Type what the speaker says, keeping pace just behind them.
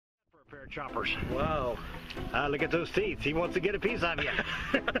Pair of chompers. Wow. Look at those teeth. He wants to get a piece of you.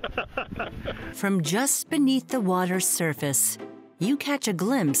 From just beneath the water's surface, you catch a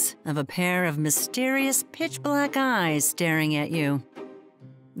glimpse of a pair of mysterious pitch-black eyes staring at you.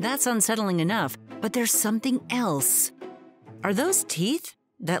 That's unsettling enough, but there's something else. Are those teeth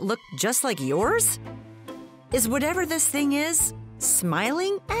that look just like yours? Is whatever this thing is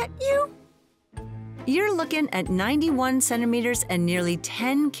smiling at you? You're looking at 91 centimeters and nearly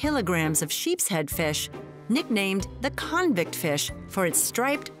 10 kilograms of sheepshead fish, nicknamed the convict fish for its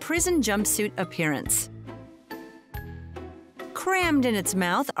striped prison jumpsuit appearance. Crammed in its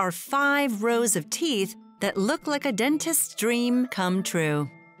mouth are 5 rows of teeth that look like a dentist's dream come true.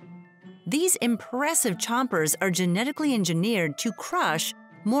 These impressive chompers are genetically engineered to crush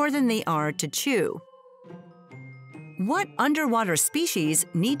more than they are to chew. What underwater species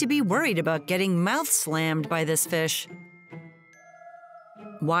need to be worried about getting mouth slammed by this fish?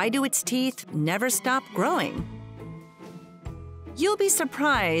 Why do its teeth never stop growing? You'll be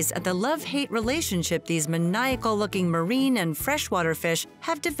surprised at the love-hate relationship these maniacal-looking marine and freshwater fish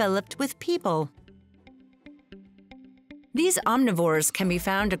have developed with people. These omnivores can be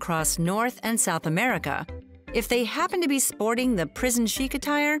found across North and South America. If they happen to be sporting the prison chic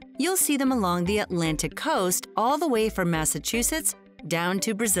attire, you'll see them along the Atlantic coast all the way from Massachusetts down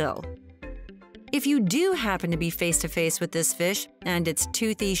to Brazil. If you do happen to be face-to-face with this fish and its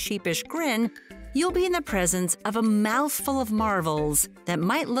toothy, sheepish grin, you'll be in the presence of a mouthful of marvels that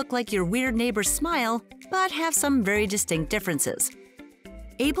might look like your weird neighbor's smile, but have some very distinct differences.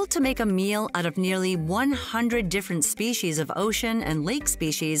 Able to make a meal out of nearly 100 different species of ocean and lake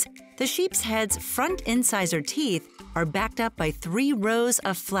species, the sheepshead's front incisor teeth are backed up by 3 rows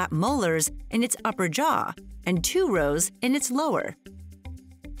of flat molars in its upper jaw and 2 rows in its lower.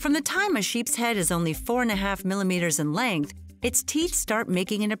 From the time a sheepshead is only 4.5 millimeters in length, its teeth start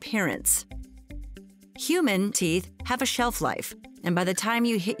making an appearance. Human teeth have a shelf life, and by the time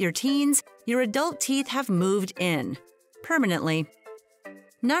you hit your teens, your adult teeth have moved in permanently.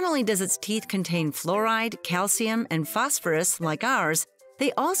 Not only does its teeth contain fluoride, calcium, and phosphorus like ours,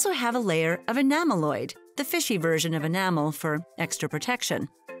 they also have a layer of enameloid, the fishy version of enamel for extra protection.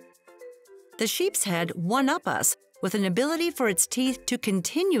 The sheepshead one-up us with an ability for its teeth to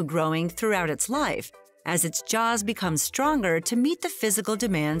continue growing throughout its life, as its jaws become stronger to meet the physical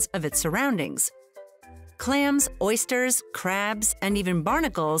demands of its surroundings. Clams, oysters, crabs, and even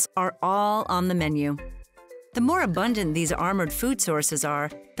barnacles are all on the menu. The more abundant these armored food sources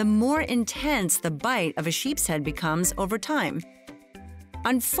are, the more intense the bite of a sheepshead becomes over time.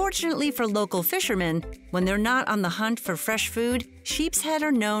 Unfortunately for local fishermen, when they're not on the hunt for fresh food, sheepshead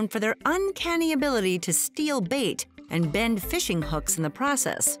are known for their uncanny ability to steal bait and bend fishing hooks in the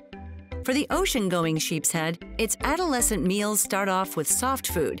process. For the ocean-going sheepshead, its adolescent meals start off with soft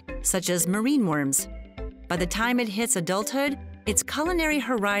food, such as marine worms. By the time it hits adulthood, its culinary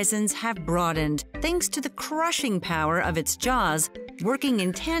horizons have broadened thanks to the crushing power of its jaws, working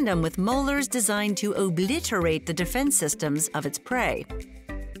in tandem with molars designed to obliterate the defense systems of its prey.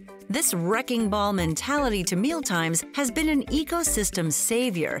 This wrecking ball mentality to mealtimes has been an ecosystem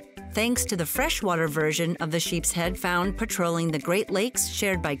savior, thanks to the freshwater version of the sheepshead found patrolling the Great Lakes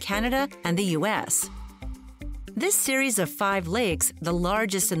shared by Canada and the U.S. This series of 5 lakes, the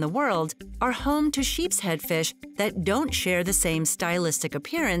largest in the world, are home to sheepshead fish that don't share the same stylistic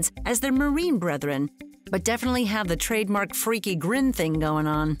appearance as their marine brethren, but definitely have the trademark freaky grin thing going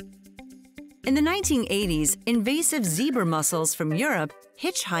on. In the 1980s, invasive zebra mussels from Europe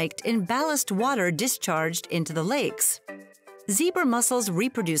hitchhiked in ballast water discharged into the lakes. Zebra mussels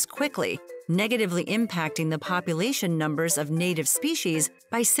reproduce quickly, negatively impacting the population numbers of native species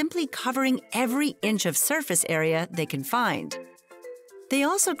by simply covering every inch of surface area they can find. They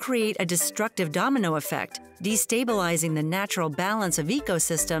also create a destructive domino effect, destabilizing the natural balance of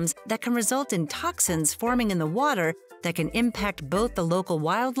ecosystems that can result in toxins forming in the water that can impact both the local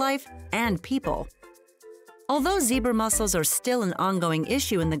wildlife and people. Although zebra mussels are still an ongoing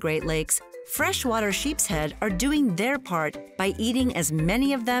issue in the Great Lakes, freshwater sheepshead are doing their part by eating as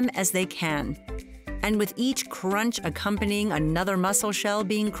many of them as they can. And with each crunch accompanying another mussel shell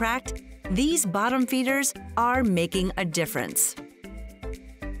being cracked, these bottom feeders are making a difference.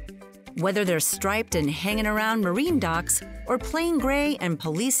 Whether they're striped and hanging around marine docks or plain gray and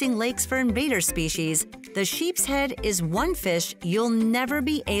policing lakes for invader species, the sheepshead is one fish you'll never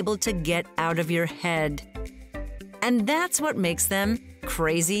be able to get out of your head. And that's what makes them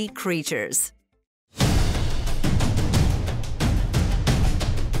crazy creatures.